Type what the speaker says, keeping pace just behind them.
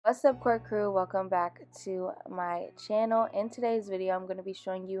What's up, core crew? Welcome back to my channel. In today's video, I'm going to be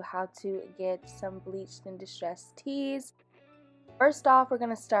showing you how to get some bleached and distressed teas. First off, we're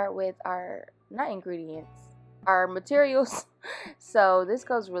going to start with our our materials. So this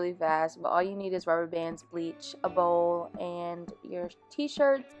goes really fast, but all you need is rubber bands, bleach, a bowl, and your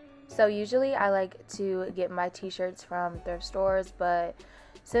t-shirts. So usually I like to get my t-shirts from thrift stores, but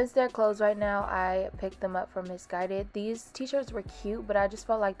since they're closed right now, I picked them up from Misguided. These t-shirts were cute, but I just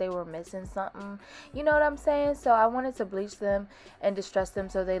felt like they were missing something. You know what I'm saying? So I wanted to bleach them and distress them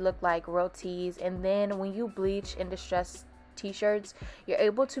so they look like real tees. And then when you bleach and distress t-shirts, you're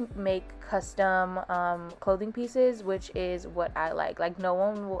able to make custom clothing pieces, which is what I like. Like, no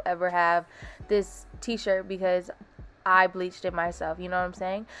one will ever have this t-shirt because I bleached it myself. You know what I'm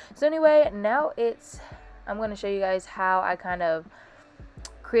saying? So anyway, now I'm going to show you guys how I kind of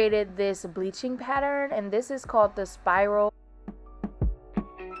created this bleaching pattern, and this is called the spiral.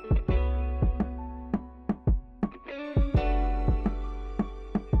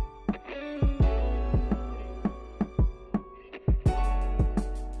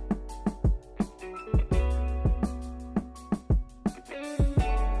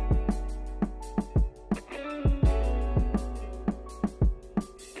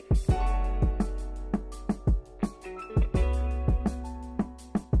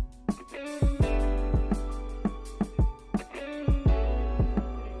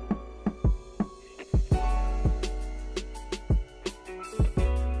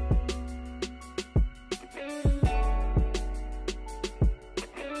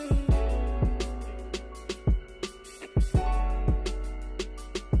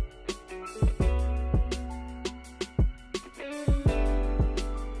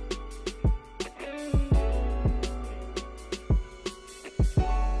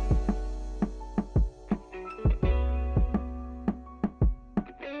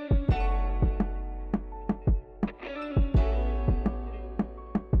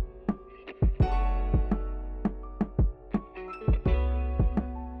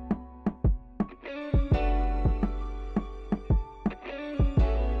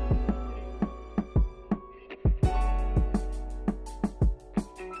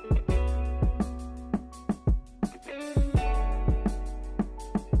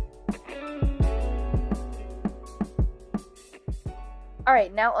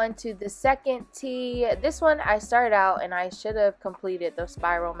 Alright, now onto the second tee. This one I started out and I should have completed the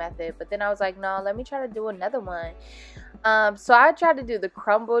spiral method, but then I was like, no, let me try to do another one. So I tried to do the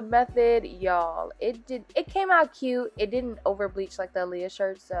crumbled method. Y'all, it came out cute. It didn't over bleach like the Aaliyah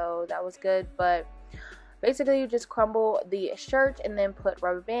shirt, so that was good. But basically you just crumble the shirt and then put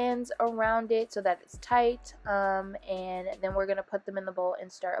rubber bands around it so that it's tight, and then we're gonna put them in the bowl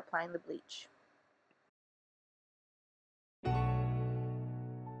and start applying the bleach.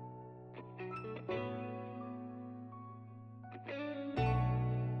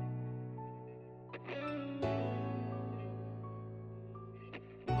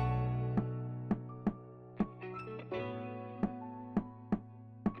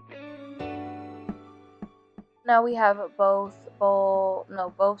 Now we have both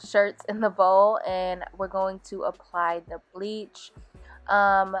shirts in the bowl, and we're going to apply the bleach.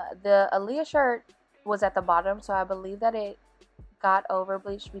 The Aaliyah shirt was at the bottom, so I believe that it got over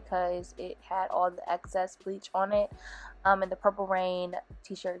bleached because it had all the excess bleach on it. And the Purple Rain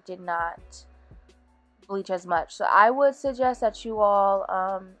t-shirt did not bleach as much. So I would suggest that you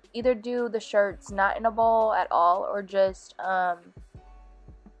all either do the shirts not in a bowl at all, or just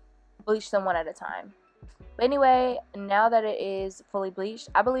bleach them one at a time. But anyway, now that it is fully bleached,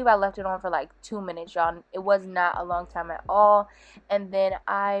 I believe I left it on for like 2 minutes, y'all. It was not a long time at all. And then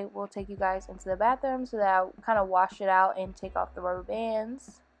I will take you guys into the bathroom so that I kind of wash it out and take off the rubber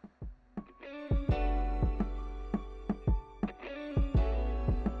bands.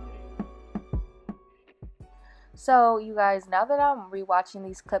 So you guys, now that I'm rewatching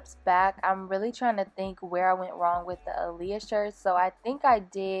these clips back, I'm really trying to think where I went wrong with the Aaliyah shirt. So I think I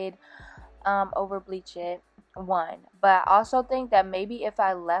did over bleach it, one, but I also think that maybe if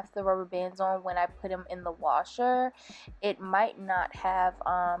I left the rubber bands on when I put them in the washer, it might not have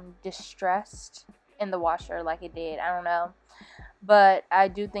distressed in the washer like it did. I don't know, but I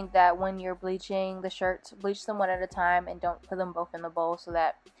do think that when you're bleaching the shirts, bleach them one at a time and don't put them both in the bowl so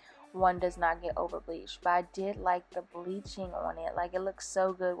that one does not get over bleached. But I did like the bleaching on it, like it looks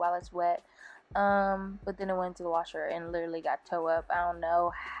so good while it's wet. But then it went to the washer and literally got toe up. I don't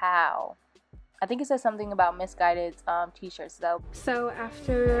know how. I think it says something about misguided t-shirts though. So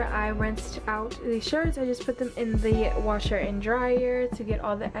after I rinsed out the shirts, I just put them in the washer and dryer to get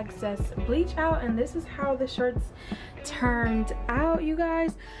all the excess bleach out, and this is how the shirts turned out, you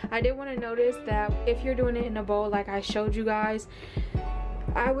guys. I did want to notice that if you're doing it in a bowl like I showed you guys,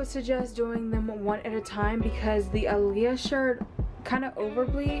 I would suggest doing them one at a time, because the Aaliyah shirt kind of over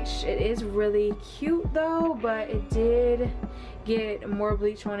bleached. It is really cute though, but it did get more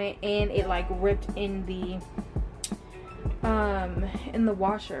bleach on it, and it like ripped in the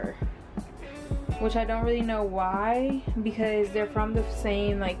washer, which I don't really know why, because they're from the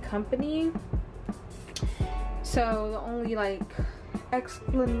same like company. So the only like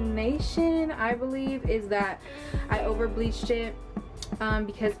explanation I believe is that I over bleached it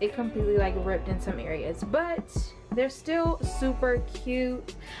because it completely like ripped in some areas, but they're still super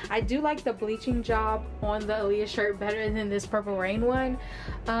cute. I do like the bleaching job on the Aaliyah shirt better than this Purple Rain one,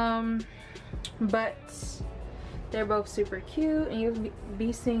 but they're both super cute, and you'll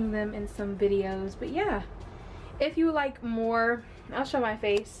be seeing them in some videos. But yeah, if you like more, I'll show my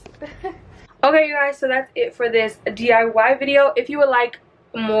face. Okay, you guys, so that's it for this DIY video. If you would like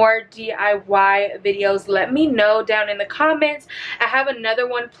more DIY videos, let me know down in the comments. I have another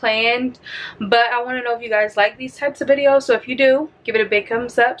one planned, but I want to know if you guys like these types of videos. So if you do, give it a big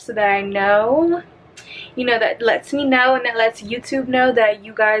thumbs up so that I know. You know, that lets me know, and that lets YouTube know that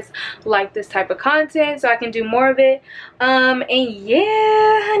you guys like this type of content, so I can do more of it. And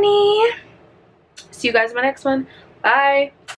yeah, honey, see you guys in my next one. Bye.